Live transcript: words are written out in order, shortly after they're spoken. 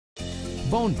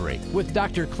Bone Break with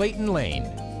Dr. Clayton Lane.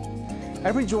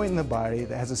 Every joint in the body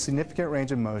that has a significant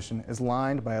range of motion is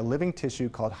lined by a living tissue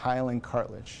called hyaline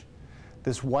cartilage.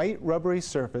 This white, rubbery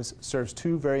surface serves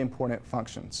two very important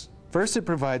functions. First, it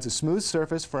provides a smooth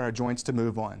surface for our joints to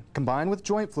move on. Combined with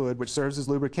joint fluid, which serves as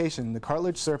lubrication, the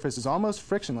cartilage surface is almost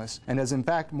frictionless and is in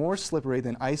fact more slippery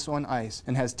than ice on ice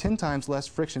and has 10 times less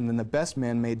friction than the best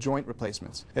man-made joint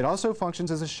replacements. It also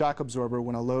functions as a shock absorber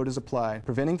when a load is applied,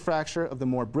 preventing fracture of the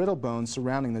more brittle bones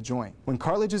surrounding the joint. When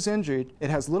cartilage is injured, it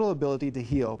has little ability to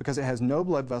heal because it has no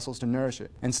blood vessels to nourish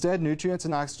it. Instead, nutrients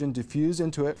and oxygen diffuse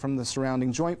into it from the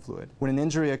surrounding joint fluid. When an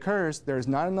injury occurs, there is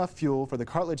not enough fuel for the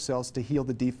cartilage cells to heal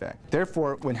the defect.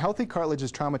 Therefore, when healthy cartilage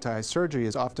is traumatized, surgery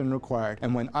is often required,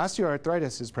 and when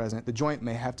osteoarthritis is present, the joint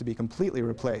may have to be completely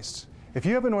replaced. If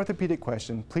you have an orthopedic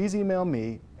question, please email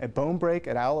me at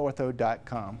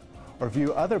bonebreak@alortho.com or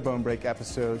view other Bone Break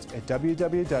episodes at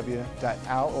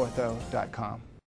www.alortho.com.